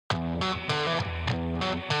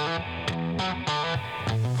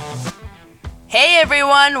Hey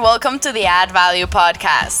everyone, welcome to the Add Value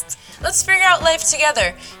podcast. Let's figure out life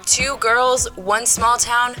together. Two girls, one small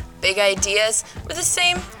town, big ideas. We're the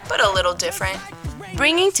same, but a little different.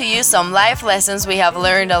 Bringing to you some life lessons we have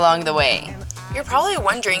learned along the way. You're probably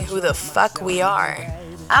wondering who the fuck we are.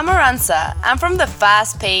 I'm Arantza. I'm from the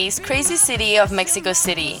fast-paced, crazy city of Mexico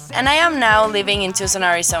City, and I am now living in Tucson,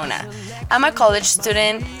 Arizona. I'm a college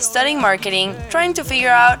student, studying marketing, trying to figure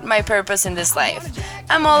out my purpose in this life.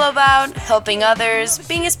 I'm all about helping others,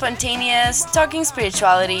 being spontaneous, talking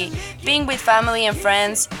spirituality, being with family and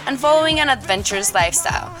friends, and following an adventurous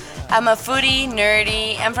lifestyle. I'm a foodie,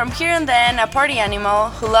 nerdy, and from here and then a party animal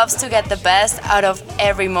who loves to get the best out of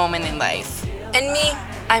every moment in life. And me,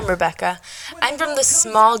 I'm Rebecca. I'm from the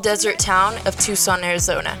small desert town of Tucson,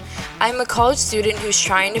 Arizona. I'm a college student who's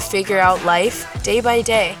trying to figure out life day by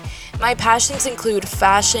day. My passions include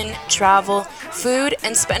fashion, travel, food,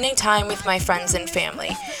 and spending time with my friends and family.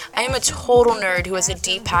 I am a total nerd who has a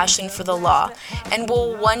deep passion for the law and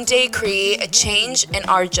will one day create a change in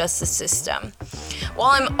our justice system.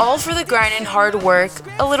 While I'm all for the grind and hard work,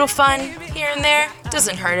 a little fun here and there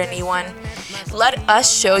doesn't hurt anyone. Let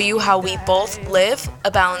us show you how we both live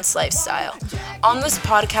a balanced lifestyle. On this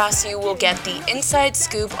podcast, you will get the inside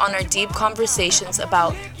scoop on our deep conversations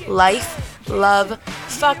about life, love,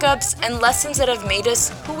 fuck-ups, and lessons that have made us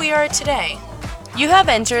who we are today. You have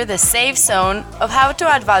entered the safe zone of how to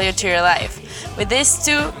add value to your life with these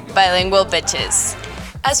two bilingual bitches.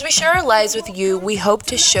 As we share our lives with you, we hope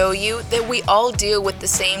to show you that we all deal with the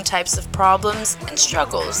same types of problems and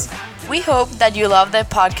struggles. We hope that you love the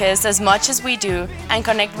podcast as much as we do and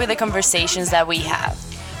connect with the conversations that we have.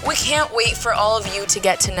 We can't wait for all of you to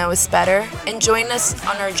get to know us better and join us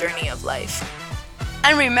on our journey of life.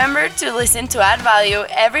 And remember to listen to Add Value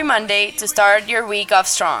every Monday to start your week off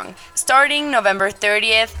strong, starting November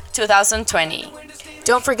 30th, 2020.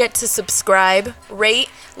 Don't forget to subscribe, rate,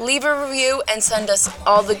 leave a review, and send us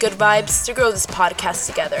all the good vibes to grow this podcast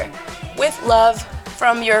together. With love,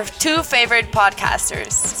 from your two favorite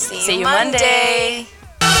podcasters. See you Monday.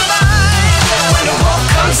 When the world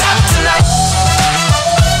comes out tonight.